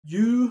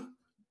You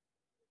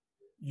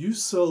you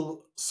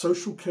sell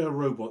social care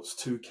robots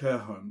to care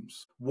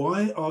homes.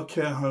 Why are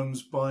care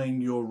homes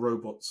buying your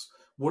robots?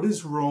 What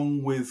is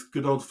wrong with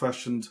good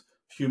old-fashioned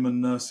human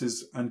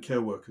nurses and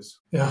care workers?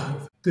 Yeah,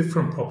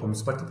 different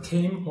problems, but it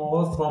came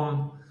all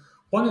from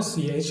one is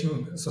the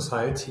aging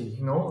society.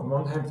 On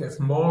one hand, we have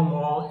more and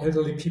more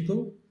elderly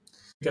people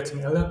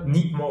getting elder,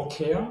 need more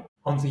care.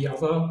 On the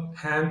other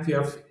hand, we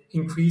have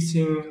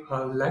increasing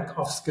lack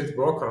of skilled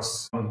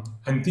workers.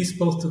 And these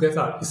both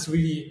together is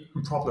really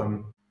a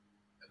problem.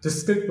 The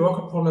skilled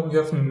worker problem you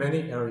have in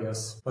many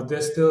areas, but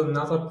there's still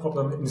another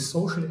problem in the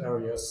social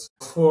areas.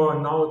 For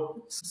now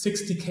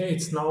 6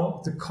 decades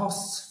now, the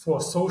costs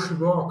for social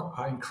work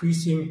are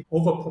increasing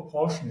over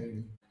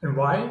proportionally. And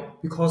why?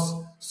 Because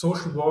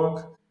social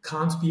work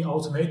can't be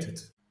automated,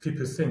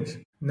 people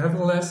think.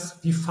 Nevertheless,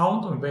 we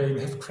found a way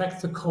and have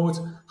cracked the code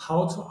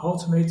how to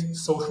automate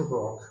social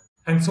work.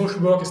 And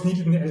social work is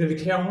needed in the elderly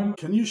care home.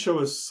 Can you show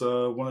us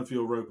one of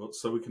your robots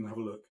so we can have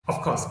a look?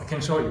 Of course, I can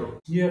show you.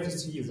 Here you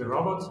see the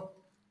robot.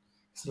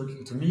 He's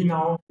looking to me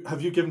now.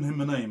 Have you given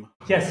him a name?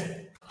 Yes,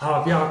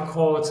 we are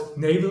called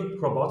Navel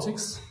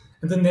Robotics,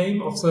 and the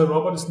name of the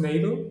robot is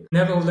Navel.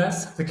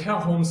 Nevertheless, the care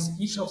homes,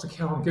 each of the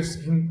care homes gives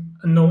him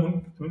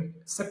a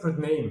separate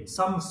name.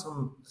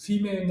 Some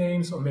female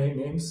names or male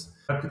names,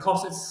 but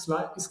because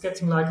it's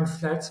getting like a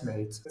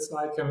flatmate. It's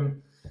like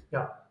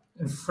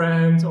a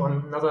friend or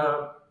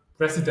another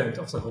resident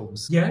of the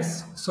homes.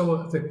 Yes,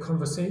 so the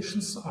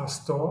conversations are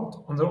stored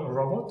on the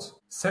robot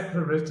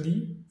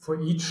separately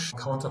for each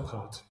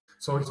counterpart.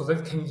 So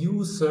that can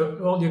use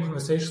earlier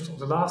conversations of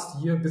the last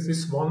year with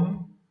this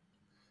one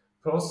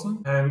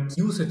person and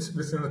use it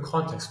within the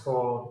context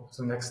for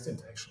the next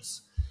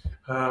interactions.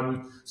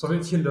 So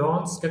that he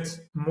learns,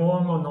 gets more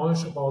and more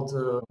knowledge about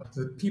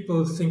the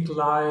people think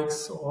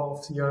likes,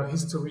 of their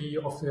history,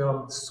 of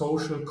their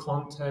social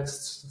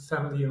context,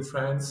 family and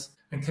friends,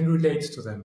 and can relate to them.